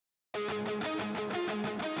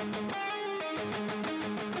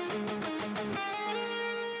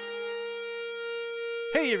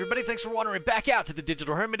Hey everybody, thanks for wandering back out to the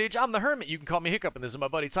Digital Hermitage. I'm the Hermit, you can call me Hiccup, and this is my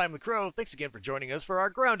buddy Time the Crow. Thanks again for joining us for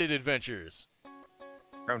our Grounded adventures.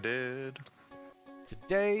 Grounded.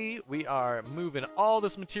 Today, we are moving all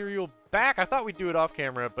this material back. I thought we'd do it off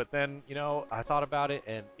camera, but then, you know, I thought about it,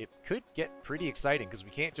 and it could get pretty exciting, because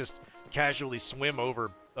we can't just casually swim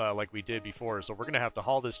over like we did before, so we're going to have to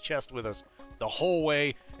haul this chest with us the whole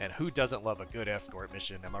way, and who doesn't love a good escort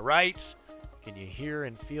mission, am I right? Can you hear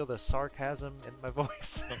and feel the sarcasm in my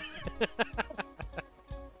voice?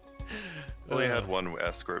 Only had one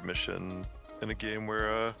escort mission in a game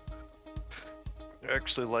where I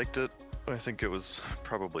actually liked it. I think it was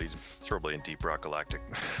probably in Deep Rock Galactic.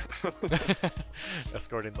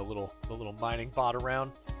 Escorting the little mining bot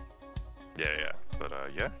around. Yeah. But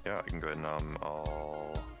yeah, I can go ahead and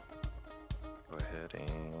I'll go ahead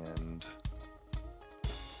and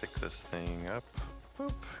pick this thing up.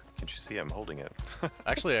 Boop. Can't you see I'm holding it?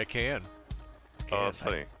 Actually, I can. Oh, that's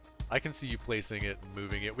funny. I can see you placing it and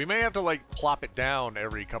moving it. We may have to like plop it down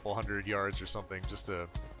every couple hundred yards or something, just to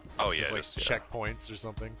checkpoints or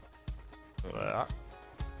something. All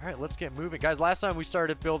right, let's get moving, guys. Last time we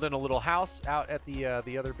started building a little house out at the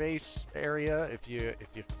other base area. If you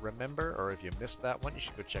remember, or if you missed that one, you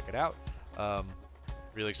should go check it out.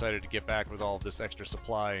 Really excited to get back with all of this extra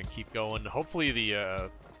supply and keep going. Hopefully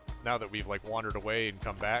the now that we've like wandered away and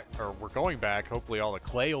come back, or we're going back, hopefully all the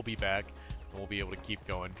clay will be back and we'll be able to keep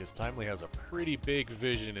going, because Timely has a pretty big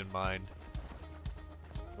vision in mind.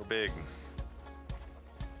 We're big.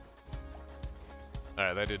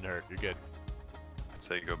 Alright, that didn't hurt. You're good. I'd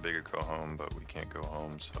say go big or go home, but we can't go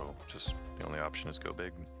home, so just the only option is go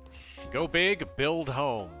big. Go big, build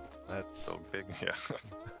home. That's... Go big, yeah.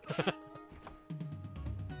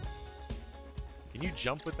 Can you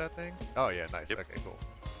jump with that thing? Oh yeah, nice. Yep. Okay, cool.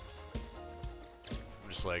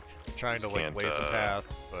 I'm just like trying to like blaze a path,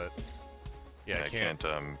 but yeah, I can't.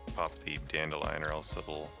 Pop the dandelion or else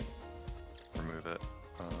it'll remove it.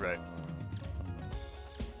 Right.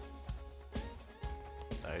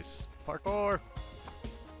 Nice. Parkour!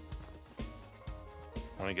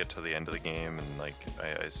 I want to get to the end of the game, and like I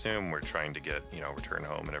assume we're trying to get, return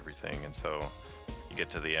home and everything, and so you get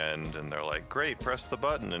to the end and they're like, great, press the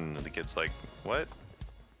button, and the kid's like, what?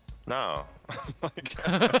 No.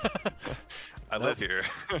 I live here.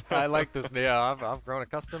 I like this. Yeah, I've grown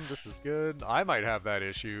accustomed. This is good. I might have that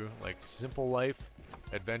issue. Like, simple life,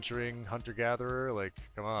 adventuring, hunter-gatherer. Like,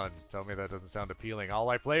 come on, tell me that doesn't sound appealing. All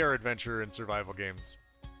I play are adventure and survival games.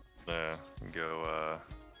 Yeah, go,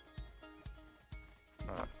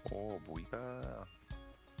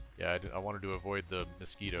 Yeah, I wanted to avoid the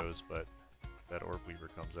mosquitoes, but if that orb weaver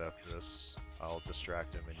comes after us, I'll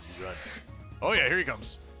distract him and you run. Oh yeah, here he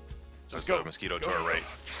comes. Just go. Mosquito to our right.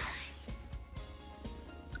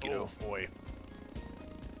 Mosquito. Oh boy.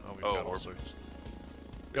 Oh, we've got got all orb. sorts.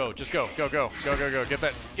 Go, just go. Go. Get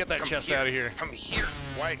that chest out of here. Come here.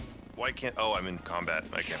 Why can't... Oh, I'm in combat.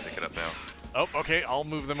 I can't pick it up now. Oh, okay, I'll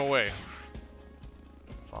move them away.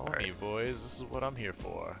 Follow All right. me, boys. This is what I'm here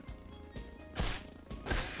for.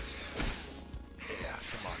 Yeah,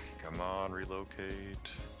 come on,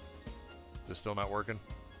 relocate. Is this still not working?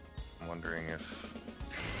 I'm wondering if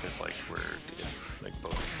like we're in like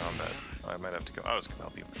both in combat. I might have to go. I was gonna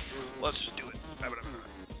help you. Let's just do it.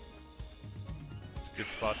 It's a good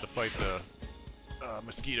spot to fight the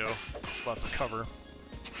mosquito. Lots of cover.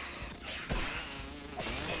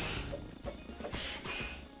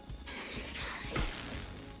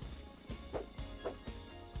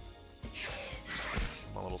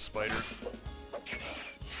 My little spider.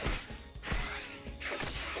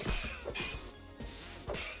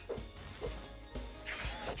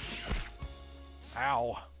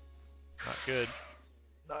 Ow. Not good.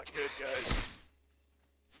 Not good, guys.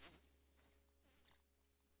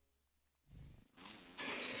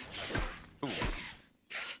 Ooh.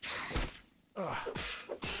 Ugh.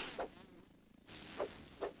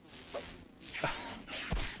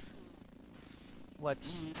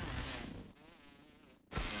 What?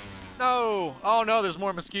 No! Oh no, there's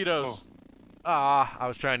more mosquitoes. Ah, I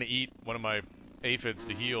was trying to eat one of my aphids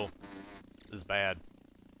to heal. This is bad.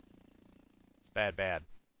 It's bad.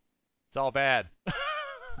 It's all bad.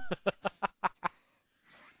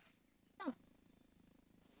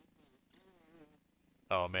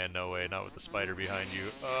 Oh man, no way, not with the spider behind you.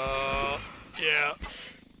 Yeah.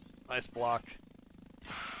 Nice block.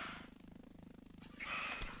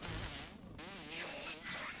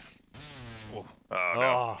 Oh,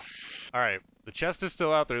 no. Alright. The chest is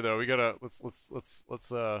still out there though. We gotta let's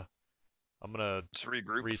I'm gonna Just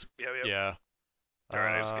regroup. Yeah.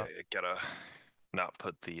 Alright, I just gotta not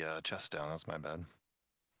put the chest down. That's my bad.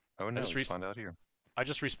 Oh no, just we spawned out here. I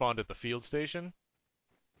just respawned at the field station.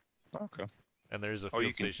 Okay. And there's a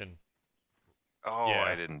field station. Oh, yeah.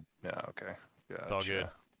 I didn't. Yeah, okay. Gotcha. It's all good.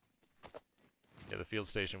 Yeah, the field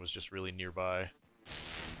station was just really nearby.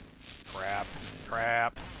 Crap.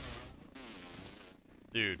 Crap.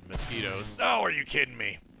 Dude, mosquitoes. Oh, are you kidding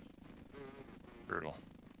me? Brutal.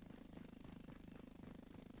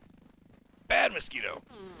 Bad mosquito.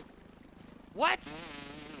 What?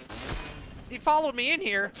 He followed me in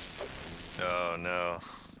here. Oh, no.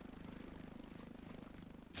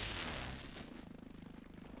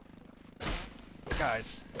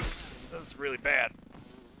 Guys, this is really bad.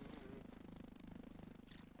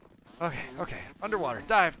 Okay, okay. Underwater.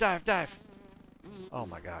 Dive, dive, dive. Oh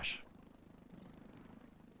my gosh.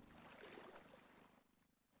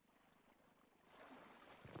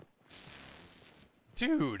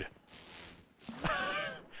 Dude.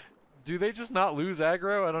 Do they just not lose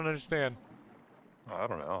aggro? I don't understand. I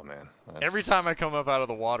don't know, man. Every time I come up out of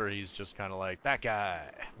the water, he's just kind of like, that guy.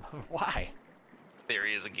 Why? There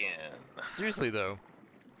he is again. Seriously, though.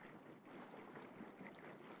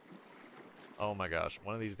 Oh my gosh.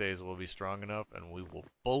 One of these days we'll be strong enough and we will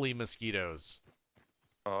bully mosquitoes.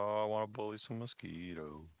 Oh, I want to bully some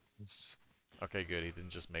mosquitoes. Okay, good. He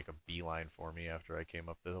didn't just make a beeline for me after I came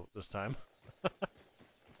up this time.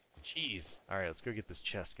 Jeez. Alright, let's go get this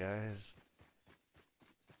chest, guys.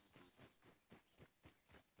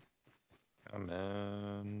 Come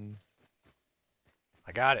in.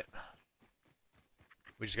 I got it.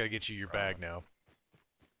 We just gotta get you your bag now.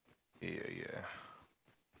 Yeah, yeah.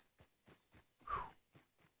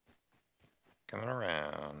 Coming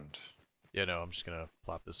around. Yeah, no, I'm just gonna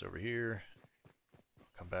plop this over here.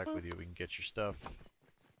 Come back with you, we can get your stuff.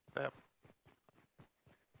 Yep.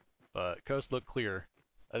 But coast looked clear.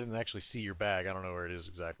 I didn't actually see your bag. I don't know where it is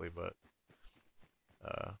exactly, but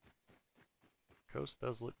coast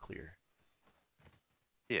does look clear.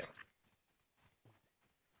 Yeah.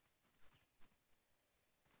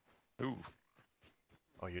 Ooh.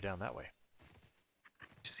 Oh, you're down that way.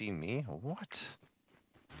 You see me? What?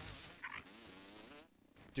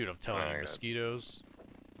 Dude, I'm telling you, mosquitoes.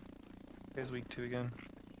 Is week 2 again?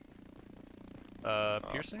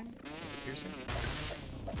 Piercing? Is it piercing?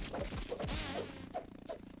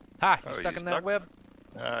 Ha! You stuck in that web?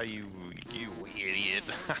 You idiot.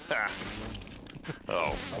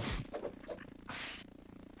 Oh.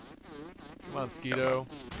 Come on, Skeeto.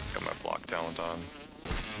 Got my block talent on.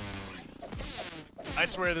 I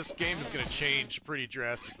swear this game is going to change pretty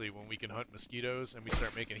drastically when we can hunt mosquitoes and we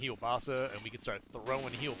start making Healbasa and we can start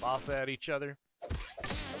throwing Healbasa at each other.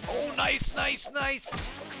 Oh, nice, nice, nice!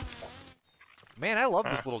 Man, I love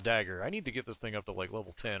this little dagger. I need to get this thing up to like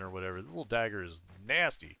level 10 or whatever. This little dagger is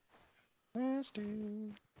nasty.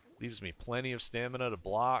 Nasty. Leaves me plenty of stamina to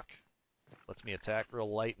block. Lets me attack real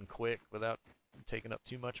light and quick without taking up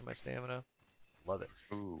too much of my stamina. Love it.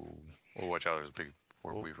 Ooh. Oh, watch out, there's a big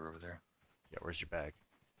orb weaver over there. Yeah, where's your bag?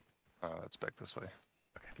 It's back this way.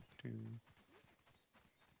 Okay.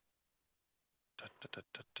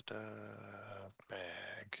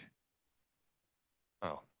 Bag.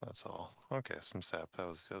 Oh, that's all. Okay, some sap. That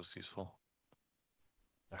was useful.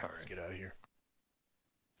 Alright, let's get out of here.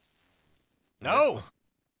 No!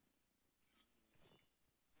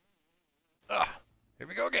 Ah, here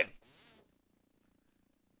we go again.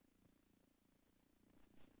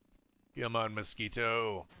 Come on,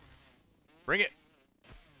 mosquito. Bring it.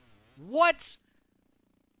 What?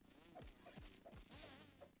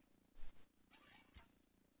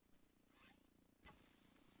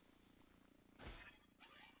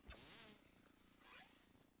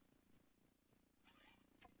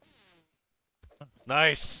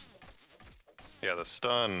 Nice. Yeah, the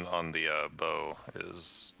stun on the bow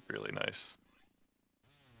is really nice.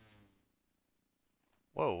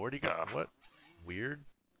 Whoa, where'd he go? What? Weird.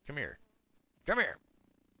 Come here. Come here.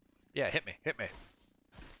 Yeah, hit me. Hit me.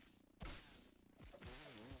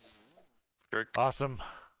 Jerk. Awesome.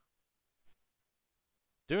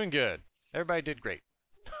 Doing good. Everybody did great.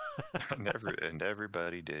 and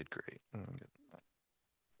everybody did great.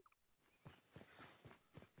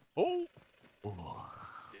 Oh.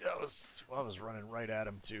 Yeah, I was running right at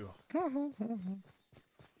him too.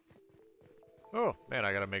 Oh man,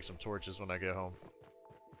 I gotta make some torches when I get home.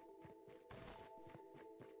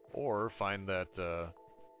 Or find that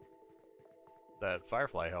that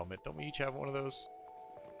firefly helmet. Don't we each have one of those?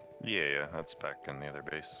 Yeah, that's back in the other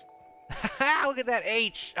base. Look at that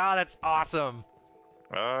H! Oh, that's awesome.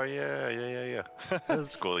 Oh yeah.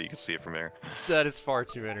 That's cool. You can see it from there. That is far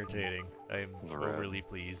too entertaining. I am overly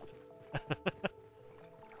pleased.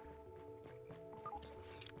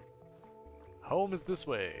 Home is this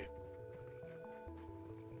way.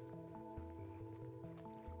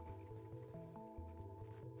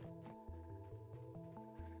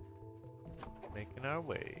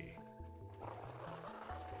 way.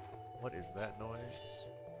 What is that noise?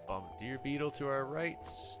 Deer beetle to our right.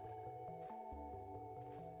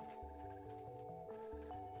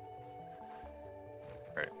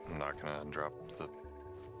 Alright, I'm not gonna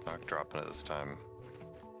not dropping it this time.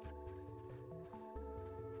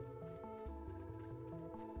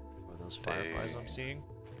 What are those fireflies I'm seeing?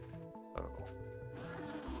 Oh.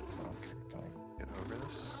 Okay, can I get over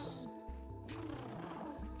this?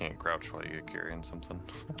 Can't crouch while you're carrying something.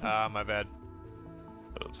 Ah, my bad.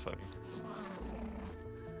 Oh, that's funny.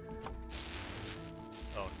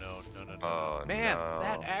 Oh no. Oh, man, no.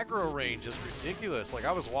 that aggro range is ridiculous. Like,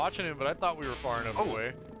 I was watching him, but I thought we were far enough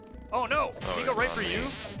away. Oh no! Did he go right for you?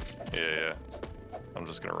 Yeah. I'm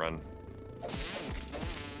just gonna run.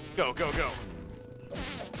 Go!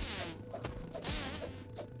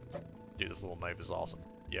 Dude, this little knife is awesome.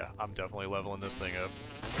 Yeah, I'm definitely leveling this thing up.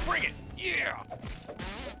 Bring it! Yeah!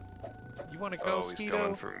 You wanna go, Skeeto? He's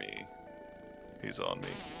coming for me. He's on me.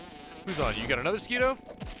 Who's on you? You got another Skeeto?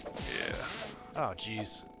 Yeah. Oh,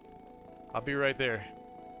 jeez. I'll be right there.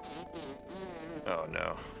 Oh,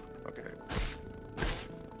 no. Okay.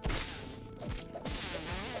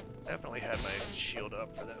 Definitely had my shield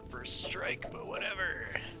up for that first strike, but whatever.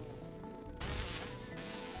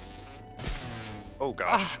 Oh,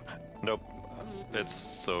 gosh. Nope.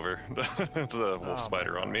 It's over. It's a wolf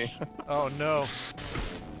spider on me. Oh, no.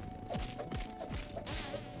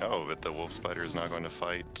 Oh, but the wolf spider is now going to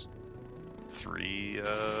fight 3,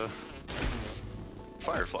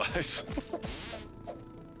 fireflies.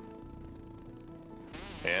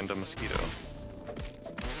 And a mosquito.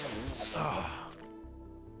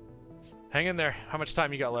 Hang in there. How much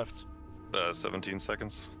time you got left? 17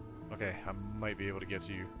 seconds. Okay, I might be able to get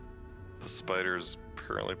to you. The spider's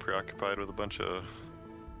currently preoccupied with a bunch of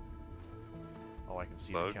Oh, I can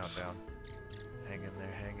see bugs. The countdown. Hang in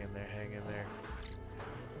there.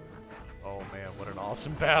 Oh man, what an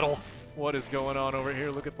awesome battle. What is going on over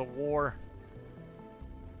here? Look at the war.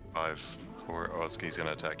 5, 4. Oh, he's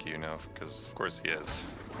gonna attack you now, because of course he is.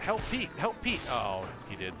 Help Pete! Oh,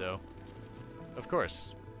 he did though. Of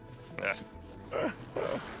course.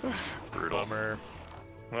 Brutal. Bummer.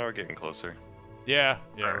 Well, we're getting closer. Yeah.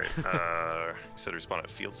 Alright, you said respawn at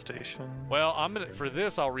field station? Well, for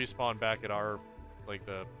this, I'll respawn back at our, like,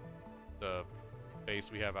 the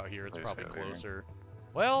base we have out here. It's probably closer.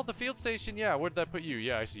 Well, the field station, yeah, where'd that put you?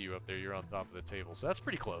 Yeah, I see you up there. You're on top of the table, so that's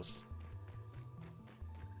pretty close.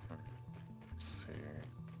 Let's see.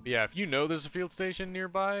 Yeah, if you know there's a field station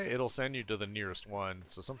nearby, it'll send you to the nearest one,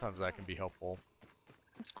 so sometimes that can be helpful.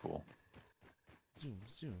 That's cool.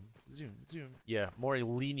 Zoom. Yeah, more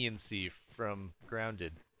leniency from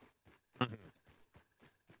Grounded.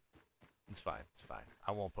 It's fine.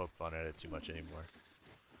 I won't poke fun at it too much anymore.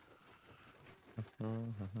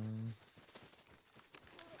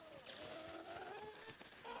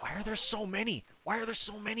 Why are there so many?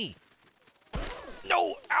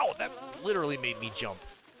 No! Ow! That literally made me jump.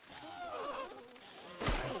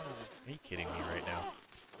 Are you kidding me right now?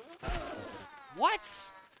 What?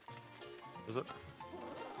 Is it?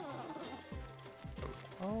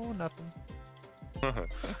 Oh, nothing.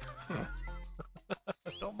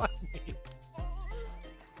 Don't mind me.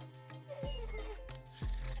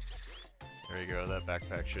 There you go, that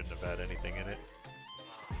backpack shouldn't have had anything in it.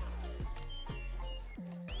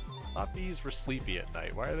 Thought bees were sleepy at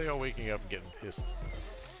night. Why are they all waking up and getting pissed?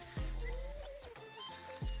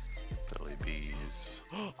 Billy bees.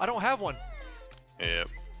 I don't have one! Yep.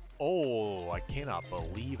 Oh, I cannot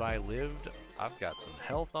believe I lived. I've got some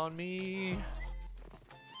health on me.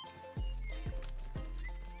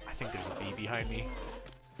 I think there's a bee behind me.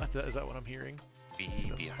 Is that what I'm hearing?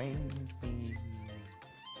 Bee behind me.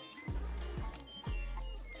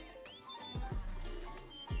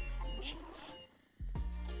 Jeez.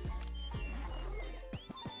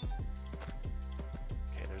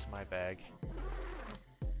 Okay, there's my bag.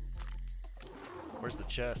 Where's the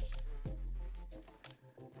chest?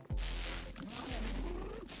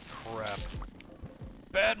 Crap.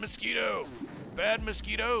 Bad mosquito! Bad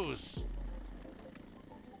mosquitoes!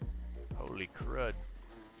 Holy crud.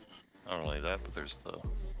 Not only that, but there's the...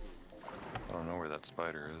 I don't know where that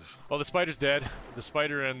spider is. Well, the spider's dead. The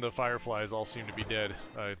spider and the fireflies all seem to be dead.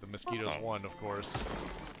 The mosquitoes won, of course.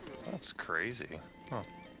 That's crazy. Huh.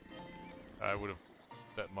 I would have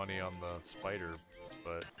bet money on the spider,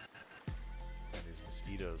 but man, these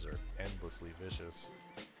mosquitoes are endlessly vicious.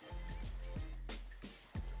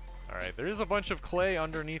 Alright, there is a bunch of clay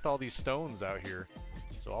underneath all these stones out here.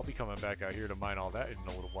 So I'll be coming back out here to mine all that in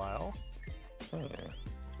a little while. Oh.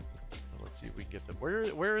 Let's see if we can get them.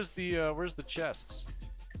 Where's the chests?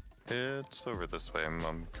 It's over this way.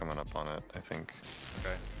 I'm coming up on it, I think.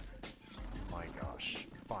 Okay. Oh my gosh.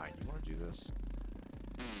 Fine, you want to do this?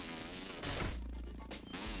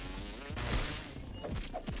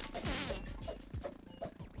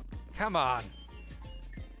 Come on.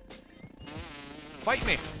 Fight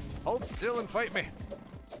me! Hold still and fight me!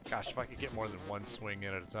 Gosh, if I could get more than one swing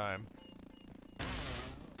in at a time.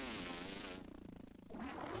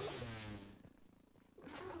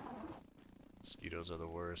 Mosquitoes are the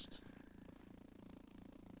worst.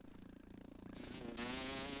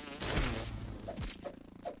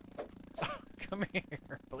 Come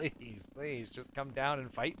here, please, please, just come down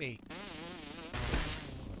and fight me.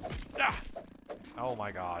 Ah! Oh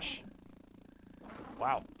my gosh.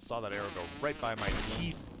 Wow, saw that arrow go right by my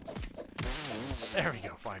teeth. There we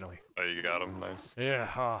go, finally. Oh, you got him, nice. Yeah,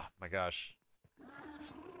 oh my gosh.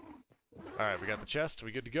 Alright, we got the chest,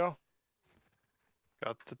 we good to go?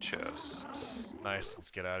 Got the chest. Nice, let's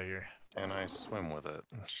get out of here. And I swim with it.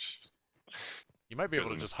 You might be able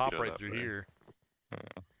to just hop right through here.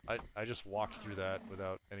 Yeah. I just walked through that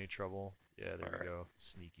without any trouble. Yeah, there we go.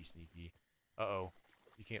 Sneaky, sneaky. Uh-oh.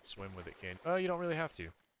 You can't swim with it, can you? Oh, you don't really have to.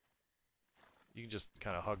 You can just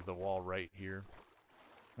kind of hug the wall right here.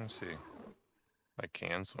 Let's see. I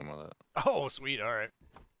can swim with it. Oh, sweet. All right.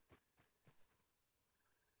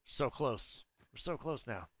 So close. We're so close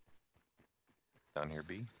now. Down here,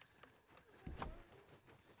 B.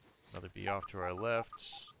 Another bee off to our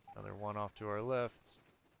left. Another one off to our left.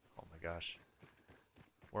 Oh my gosh.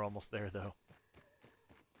 We're almost there, though.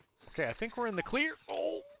 Okay, I think we're in the clear.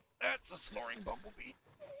 Oh, that's a snoring bumblebee.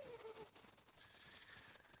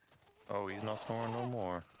 Oh, he's not snoring no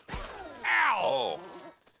more. Ow! Oh!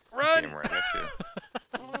 Run! Came right at you.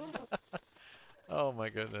 Oh my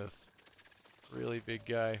goodness. Really big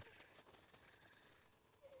guy.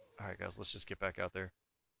 Alright guys, let's just get back out there.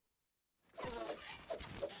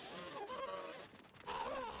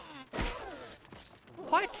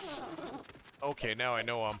 What? Okay, now I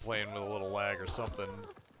know I'm playing with a little lag or something.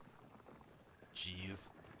 Jeez.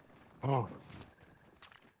 Oh.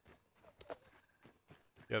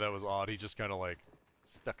 Yeah, that was odd. He just kind of like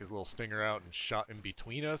stuck his little stinger out and shot in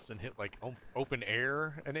between us and hit like open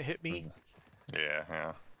air and it hit me. Yeah,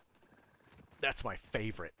 yeah. That's my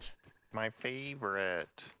favorite. My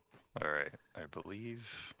favorite. Alright, I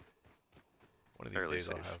believe... One of these days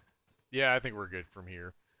I'll have... Yeah, I think we're good from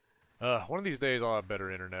here. One of these days I'll have better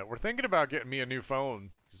internet. We're thinking about getting me a new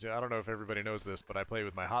phone. 'Cause I don't know if everybody knows this, but I play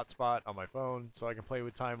with my hotspot on my phone, so I can play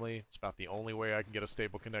with Timely. It's about the only way I can get a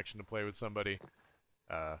stable connection to play with somebody.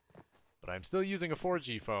 But I'm still using a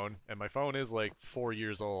 4G phone, and my phone is like 4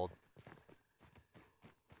 years old.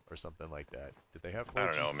 Or something like that. Did they have 4G I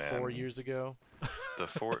don't know, man. 4 years ago? The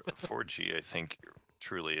 4G, I think,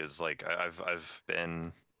 truly is like I've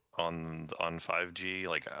been on 5G.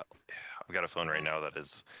 Like I've got a phone right now that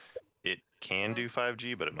is, it can do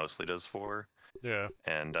 5G, but it mostly does 4. Yeah.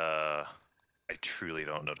 And I truly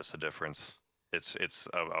don't notice a difference.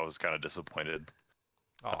 I was kind of disappointed.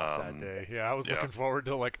 Oh, sad day. Yeah, I was looking forward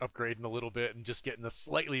to like upgrading a little bit and just getting a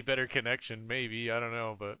slightly better connection. Maybe, I don't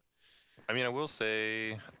know, but. I mean, I will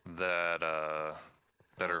say that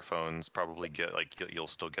better phones probably get like you'll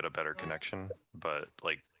still get a better connection, but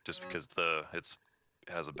like just because it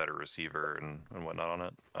has a better receiver and whatnot on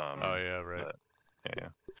it. Oh yeah, right. But, yeah.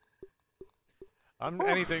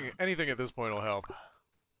 Anything at this point will help.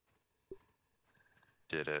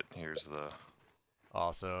 Did it? Here's the.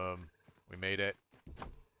 Awesome. We made it.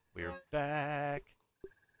 We're back.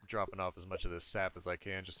 I'm dropping off as much of this sap as I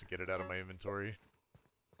can just to get it out of my inventory.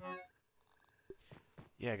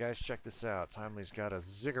 Yeah, guys, check this out. Timely's got a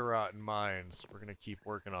ziggurat in mines. We're gonna keep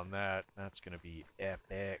working on that. That's gonna be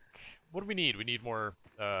epic. What do we need? We need more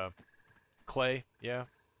clay. Yeah.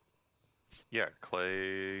 Yeah,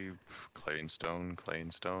 clay and stone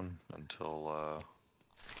until all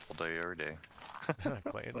day, every day.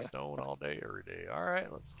 Clay and stone all day, every day. All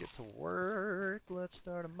right, let's get to work. Let's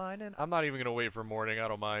start mining. I'm not even gonna wait for morning. I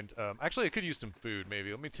don't mind. Actually, I could use some food.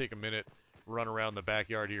 Maybe. Let me take a minute. Run around the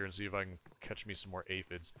backyard here and see if I can catch me some more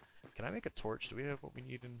aphids. Can I make a torch? Do we have what we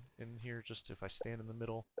need in here just if I stand in the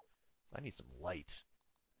middle? I need some light.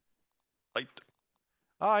 Light.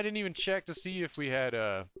 Oh, I didn't even check to see if we had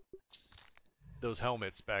those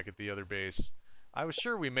helmets back at the other base. I was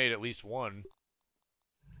sure we made at least one.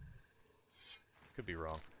 Could be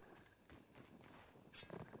wrong.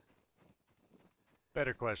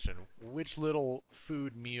 Better question. Which little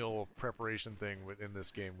food meal preparation thing within this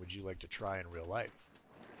game would you like to try in real life?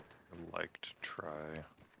 I'd like to try.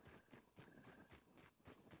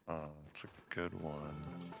 Oh, it's a good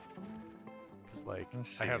one. Because, like,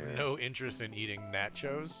 I have no interest in eating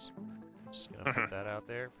nachos. Just gonna put that out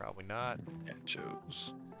there. Probably not.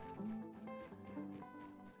 Nachos.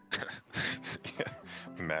 Yeah.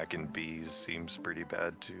 Mac and bees seems pretty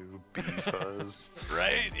bad too. Bee fuzz.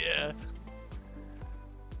 Right? Yeah.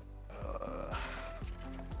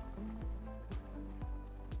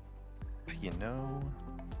 You know,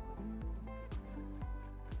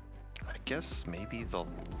 I guess maybe the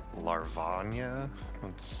Larvania.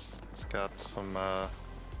 It's got some Yeah,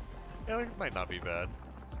 it might not be bad.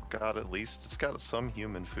 It's got some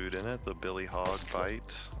human food in it. The Billy Hog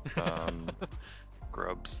bite,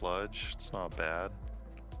 grub sludge. It's not bad.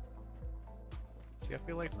 See, I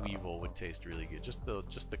feel like Weevil would taste really good. Just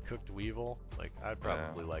the cooked Weevil. Like, I'd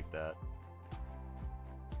probably like that.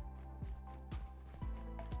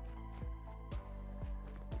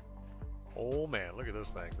 Oh man, look at this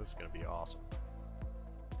thing. This is gonna be awesome.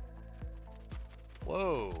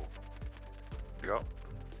 Whoa. There you go.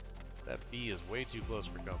 That bee is way too close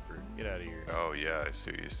for comfort. Get out of here. Oh yeah, I see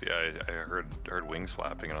what you see. I heard wings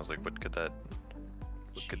flapping and I was like, what could that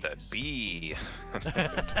be?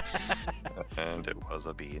 And it was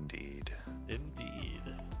a bee indeed. Indeed.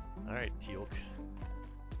 Alright, Teal'c.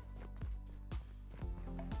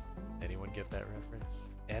 Anyone get that reference?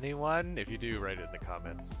 Anyone? If you do, write it in the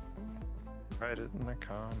comments. Write it in the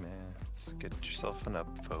comments. Get yourself an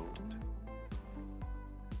upvote.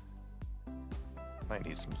 Might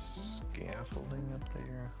need some scaffolding up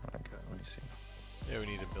there. Okay, let me see. Yeah, we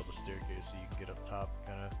need to build a staircase so you can get up top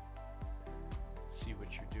and kind of see what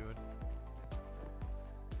you're doing.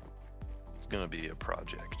 It's gonna be a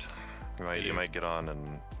project. You might get on,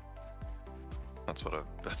 and that's what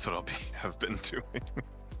have been doing.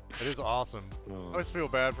 It is awesome. I always feel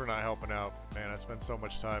bad for not helping out. Man, I spend so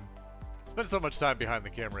much time behind the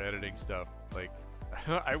camera editing stuff. Like,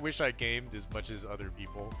 I wish I gamed as much as other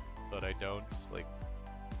people, but I don't. Like,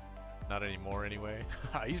 not anymore anyway.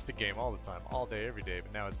 I used to game all the time, all day, every day,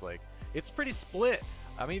 but now it's like, it's pretty split.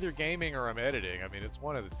 I'm either gaming or I'm editing. I mean, it's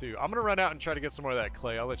one of the two. I'm gonna run out and try to get some more of that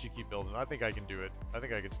clay. I'll let you keep building. I think I can do it. I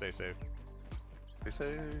think I can stay safe. Stay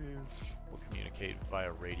safe. We'll communicate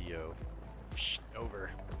via radio. Psh,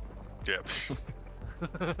 over. Yep.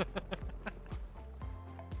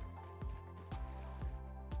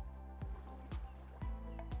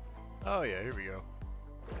 Oh yeah, here we go.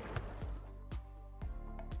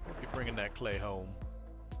 We'll be bringing that clay home.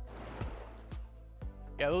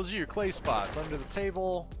 Yeah, those are your clay spots under the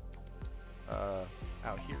table.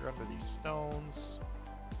 Out here under these stones.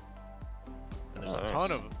 And there's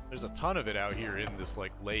a ton of it out here in this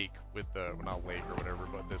like lake with the well, not lake or whatever,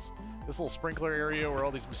 but this little sprinkler area where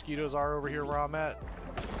all these mosquitoes are over here where I'm at.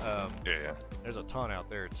 Yeah. There's a ton out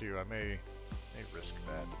there too. I may risk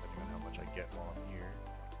that depending on how much I get while I'm here.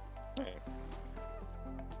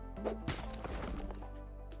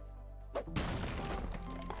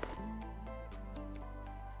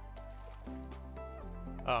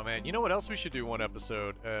 Oh man, you know what else we should do one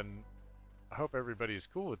episode, and I hope everybody's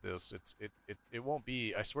cool with this. It won't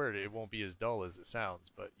be, I swear it won't be as dull as it sounds,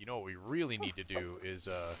 but you know what we really need to do is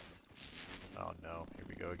oh no, here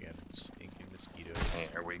we go again. Stinking mosquitoes.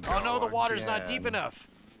 Here we go. Oh no, the water's not deep enough.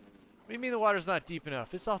 What do you mean the water's not deep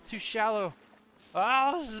enough? It's all too shallow.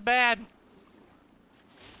 Oh, this is bad.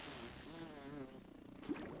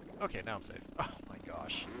 Okay, now I'm safe. Oh my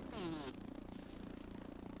gosh.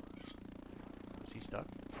 Is he stuck?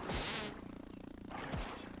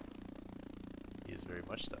 He is very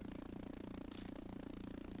much stuck.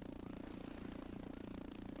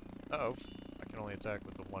 Uh-oh. I can only attack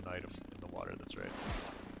with the one item in the water, that's right.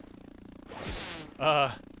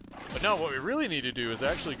 But no, what we really need to do is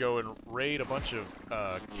actually go and raid a bunch of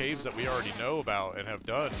caves that we already know about and have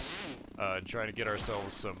done, and try to get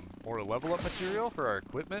ourselves some more level up material for our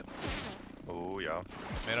equipment. Oh yeah.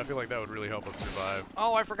 Man, I feel like that would really help us survive.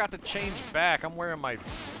 Oh, I forgot to change back. I'm wearing my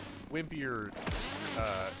wimpier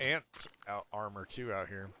ant armor too out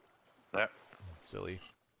here. Yep. Silly.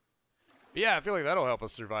 But yeah, I feel like that'll help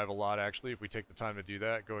us survive a lot actually if we take the time to do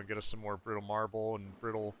that. Go and get us some more brittle marble and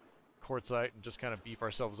brittle quartzite and just kind of beef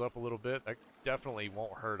ourselves up a little bit. That definitely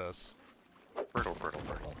won't hurt us. Brittle.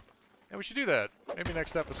 And we should do that. Maybe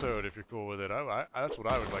next episode if you're cool with it. That's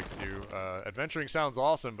what I would like to do. Adventuring sounds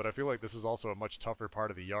awesome, but I feel like this is also a much tougher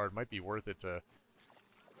part of the yard. Might be worth it to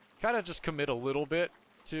kind of just commit a little bit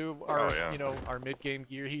to our, you know, our mid-game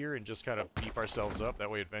gear here and just kind of beef ourselves up.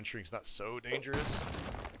 That way adventuring's not so dangerous.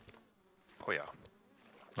 Oh yeah.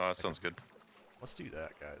 Oh, that sounds good. Let's do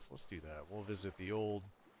that, guys. Let's do that. We'll visit the old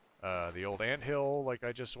anthill like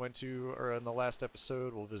I just went to or in the last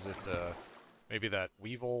episode. We'll visit maybe that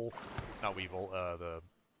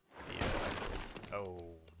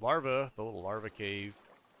larva, the little larva cave.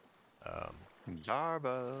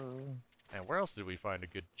 Larva. And where else did we find a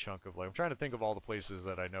good chunk of, like, I'm trying to think of all the places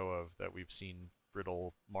that I know of that we've seen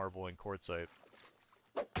brittle marble and quartzite.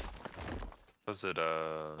 Does it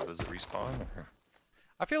respawn?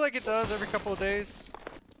 I feel like it does every couple of days.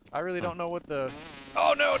 I really don't know what the...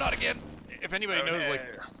 Oh no, not again! If anybody knows, like,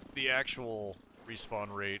 the actual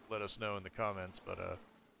respawn rate, let us know in the comments, but, I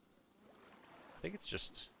think it's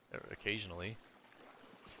just occasionally.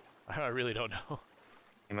 I really don't know.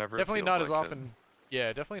 Definitely not as often.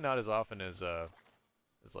 Yeah, definitely not as often as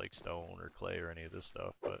like stone or clay or any of this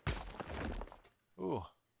stuff, but ooh.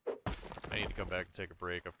 I need to come back and take a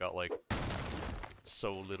break. I've got like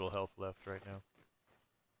so little health left right now.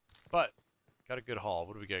 But got a good haul.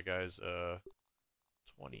 What do we get, guys?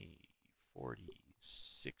 20, 40,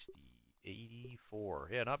 60, 84.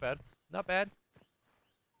 Yeah, not bad. Not bad.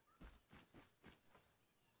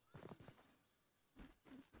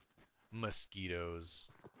 Mosquitoes.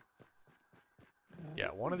 Yeah,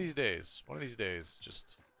 one of these days,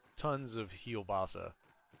 just tons of Healbasa.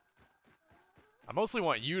 I mostly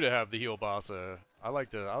want you to have the Healbasa. I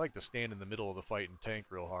like to stand in the middle of the fight and tank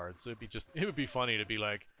real hard. So it would be funny to be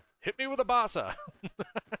like, hit me with a Basa.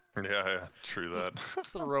 Yeah, true that.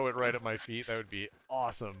 Throw it right at my feet. That would be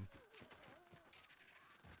awesome.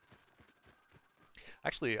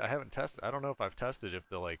 Actually, I haven't tested. I don't know if I've tested if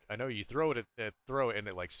the, like, I know you throw it and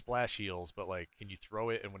it like splash heals, but like, can you throw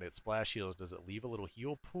it and when it splash heals, does it leave a little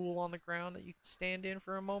heal pool on the ground that you can stand in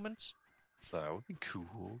for a moment? That would be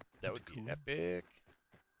cool. That would be epic.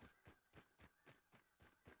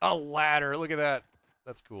 A ladder. Look at that.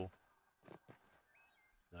 That's cool.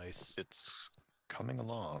 Nice. It's coming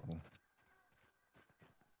along. I'm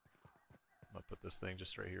gonna put this thing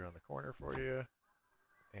just right here on the corner for you.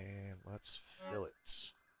 And let's fill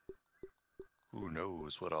it. Who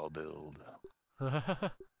knows what I'll build?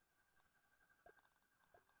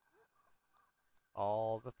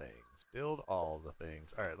 All the things. Build all the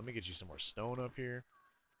things. Alright, let me get you some more stone up here.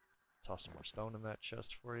 Toss some more stone in that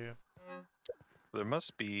chest for you. There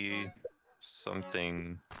must be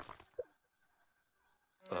something...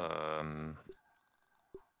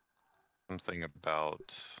 something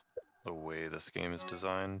about the way this game is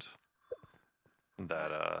designed.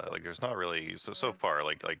 That like there's not really so far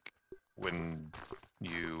like when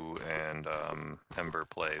you and Ember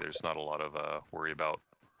play, there's not a lot of worry about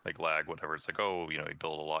like lag, whatever. It's like, oh, you know, you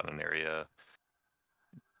build a lot in an area,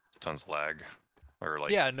 tons of lag or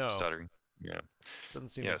like stuttering. Yeah, doesn't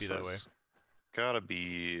seem to be that way. It's gotta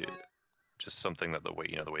be just something that the way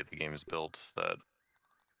the game is built that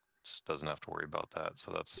just doesn't have to worry about that.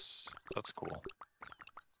 So that's cool.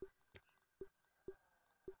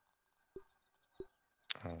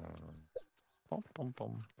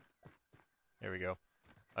 There we go.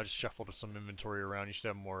 I just shuffled some inventory around. You should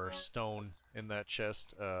have more stone in that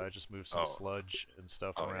chest. I just moved some sludge and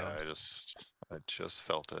stuff around. Yeah, I just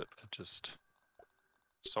felt it.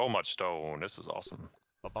 So much stone. This is awesome.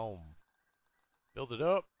 Ba-boom. Build it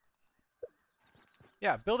up.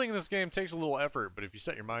 Yeah, building this game takes a little effort, but if you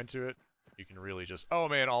set your mind to it, you can really just... Oh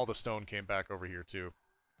man, all the stone came back over here too.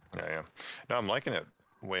 Yeah. No, I'm liking it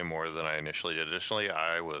way more than I initially did. Initially,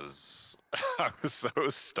 I was so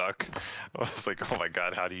stuck. I was like, oh my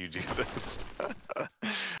god, how do you do this?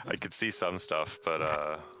 I could see some stuff,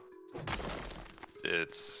 but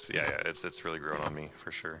it's really grown on me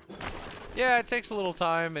for sure. Yeah, it takes a little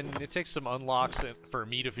time and it takes some unlocks for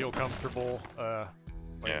me to feel comfortable.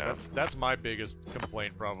 That's my biggest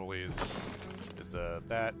complaint probably is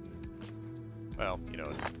that. Well, you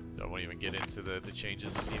know, I won't even get into the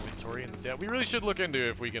changes in the inventory, and yeah, we really should look into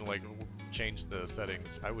if we can like change the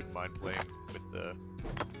settings. I wouldn't mind playing with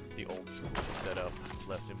the old school setup,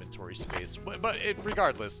 less inventory space. But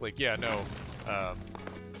regardless, like yeah,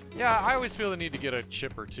 I always feel the need to get a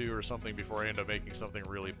chip or two or something before I end up making something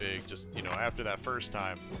really big. Just after that first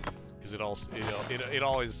time, because it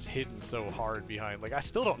always hidden so hard behind. Like I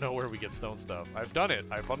still don't know where we get stone stuff. I've done it.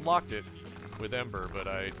 I've unlocked it with Ember, but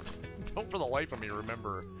I don't for the life of me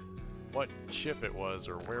remember what chip it was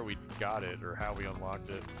or where we got it or how we unlocked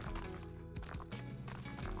it.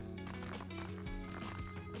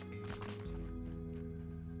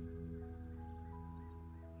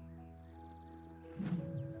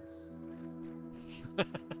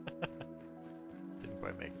 Didn't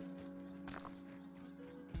quite make it.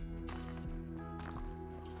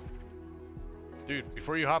 Dude,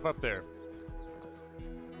 before you hop up there,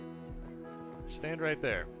 stand right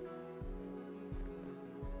there.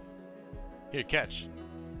 Here, catch.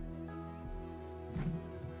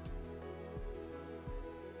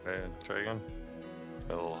 Okay, try again.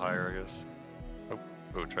 A little higher, I guess.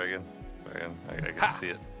 Oh, try again. Try again. I can see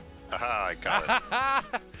it. Aha, I got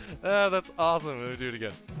it. That's awesome. Let me do it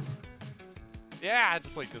again. Yeah, it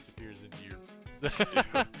just like disappears into your...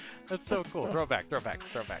 That's so cool. Throw it back, throw it back,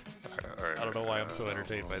 throw it back. Alright, I don't know why I'm so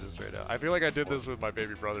entertained by this right now. I feel like I did this with my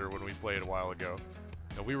baby brother when we played a while ago.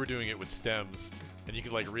 And we were doing it with stems, and you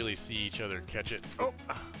could like really see each other catch it. Oh!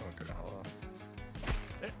 Okay, hold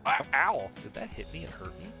on. Ow! Did that hit me and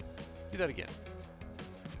hurt me? Do that again.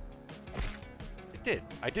 It did.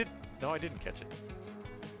 I did. No, I didn't catch it.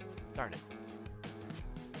 Darn it.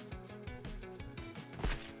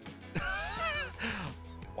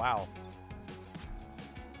 Wow.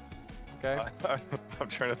 Okay. I'm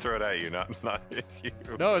trying to throw it at you, not hit you.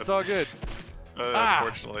 No, it's all good.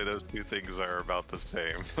 Unfortunately, those two things are about the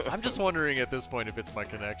same. I'm just wondering at this point if it's my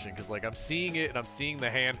connection, because like I'm seeing it and I'm seeing the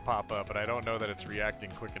hand pop up, but I don't know that it's reacting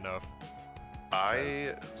quick enough.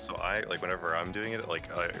 I like whenever I'm doing it, like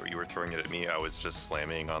you were throwing it at me, I was just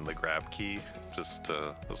slamming on the grab key, just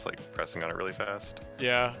like pressing on it really fast.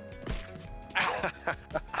 Yeah. Ow.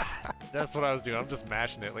 That's what I was doing. I'm just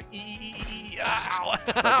mashing it like ow.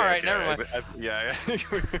 Okay, all right, never mind. Yeah.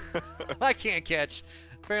 I can't catch.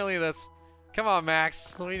 Apparently that's. Come on,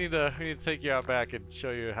 Max. We need to take you out back and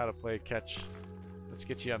show you how to play catch. Let's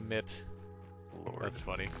get you a mitt. Lord. That's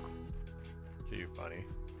funny. Too funny.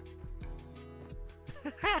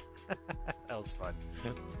 That was fun.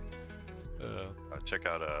 Check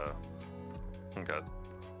out okay.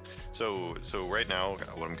 So right now,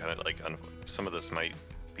 what I'm kind of like, some of this might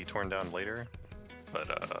be torn down later,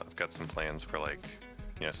 but I've got some plans for like,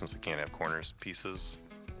 since we can't have corners pieces.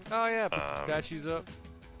 Oh yeah, put some statues up.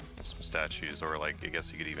 Some statues, or like I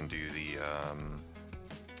guess you could even do the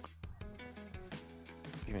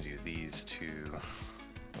even do these two.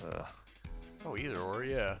 Oh, either or,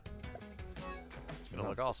 yeah. It's gonna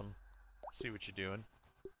look awesome. See what you're doing.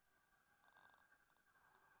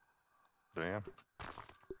 So, yeah.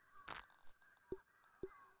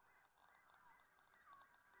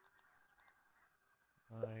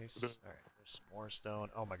 Nice. All right, there's some more stone.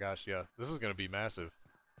 Oh my gosh, yeah, this is gonna be massive.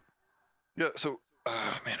 Yeah. So.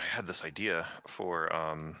 Man, I had this idea for,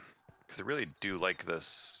 because I really do like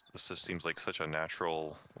this. This just seems like such a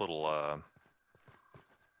natural little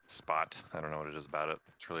spot. I don't know what it is about it.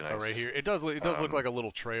 It's really nice. Oh, right here. It does look like a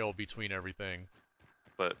little trail between everything.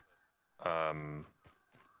 But, kind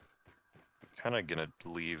of gonna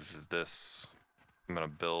leave this. I'm gonna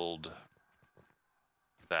build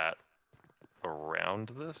that around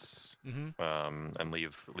this, and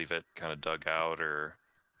leave it kind of dug out, or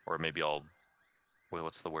maybe I'll. Well,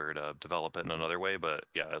 what's the word? Develop it in another way, but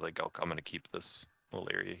yeah, I'm gonna keep this little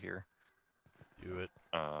area here. Do it.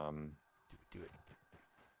 Do it.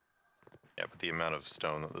 Yeah, but the amount of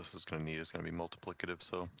stone that this is gonna need is gonna be multiplicative,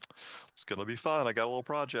 so it's gonna be fun. I got a little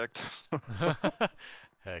project.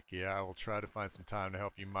 Heck yeah, I will try to find some time to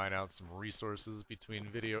help you mine out some resources between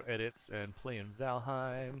video edits and playing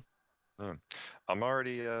Valheim. I'm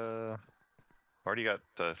already got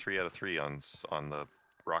 3 out of 3 on the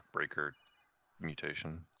rock breaker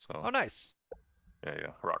mutation. So. Oh, nice.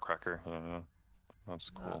 Yeah, rock cracker. Yeah, that's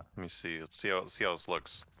cool. Let me see. Let's see how this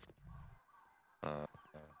looks.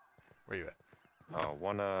 Where you at?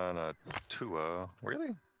 1 and a 2. Really?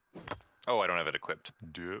 Oh, I don't have it equipped.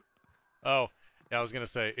 Do it. Oh, yeah. I was gonna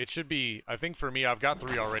say it should be. I think for me, I've got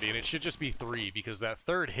 3 already, and it should just be 3 because that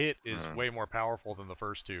third hit is way more powerful than the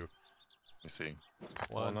first 2. Let me see.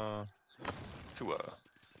 1, 2.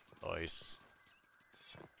 Nice.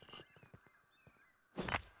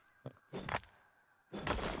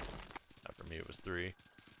 For me, it was 3.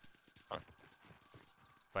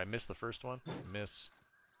 If I miss the first one, miss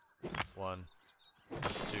 1,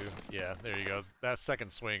 2. Yeah, there you go. That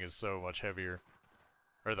second swing is so much heavier,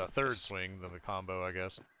 or the third swing than the combo, I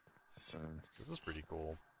guess. This is pretty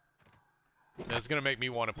cool. And it's gonna make me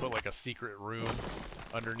want to put like a secret room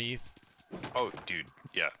underneath. Oh, dude,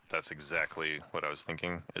 yeah, that's exactly what I was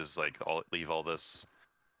thinking. Is like leave all this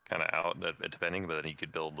kind of out, depending, but then you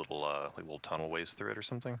could build little little tunnel ways through it or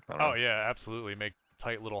something. I don't know. Yeah, absolutely. Make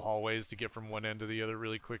tight little hallways to get from one end to the other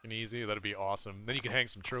really quick and easy. That'd be awesome. Then you can hang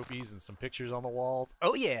some trophies and some pictures on the walls.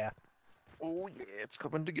 Oh yeah. Oh yeah, it's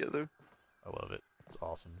coming together. I love it. It's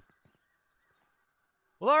awesome.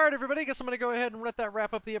 Well, alright everybody, I guess I'm going to go ahead and let that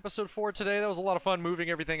wrap up the episode for today. That was a lot of fun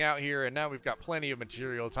moving everything out here, and now we've got plenty of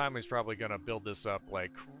material. Timely's probably going to build this up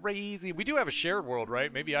like crazy. We do have a shared world,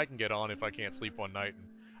 right? Maybe I can get on if I can't sleep one night. And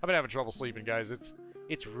I've been having trouble sleeping, guys.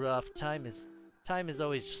 It's rough. Time is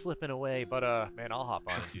always slipping away, but man, I'll hop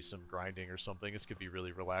on and do some grinding or something. This could be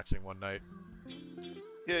really relaxing one night.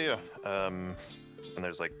 Yeah. And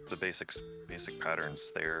there's like the basic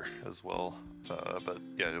patterns there as well. But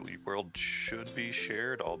yeah, the world should be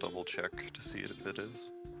shared. I'll double check to see if it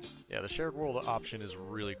is. Yeah, the shared world option is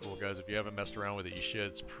really cool, guys. If you haven't messed around with it, you should.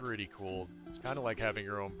 It's pretty cool. It's kind of like having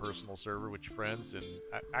your own personal server with your friends, and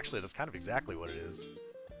actually, that's kind of exactly what it is.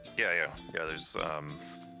 Yeah. There's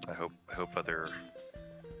I hope other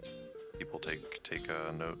people take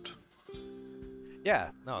a note. Yeah,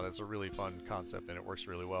 no, that's a really fun concept, and it works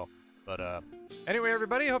really well. But anyway,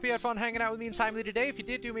 everybody, hope you had fun hanging out with me and Timely today. If you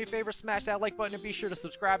did, do me a favor, smash that like button and be sure to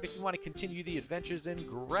subscribe if you want to continue the adventures in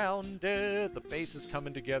Grounded. The base is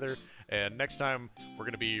coming together, and next time we're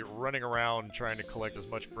going to be running around trying to collect as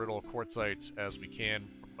much brittle quartzite as we can.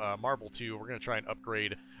 Marble 2, we're going to try and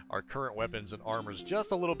upgrade our current weapons and armors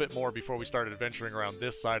just a little bit more before we start adventuring around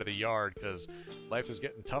this side of the yard, because life is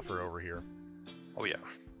getting tougher over here. Oh yeah.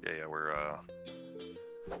 We're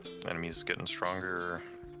enemies getting stronger.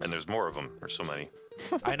 And there's more of them. There's so many.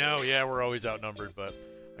 I know, yeah, we're always outnumbered, but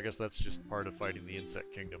I guess that's just part of fighting the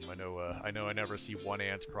insect kingdom. I know I never see one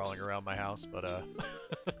ant crawling around my house, but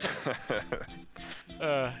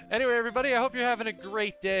anyway, everybody, I hope you're having a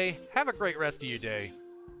great day. Have a great rest of your day.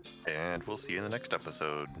 And we'll see you in the next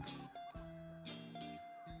episode.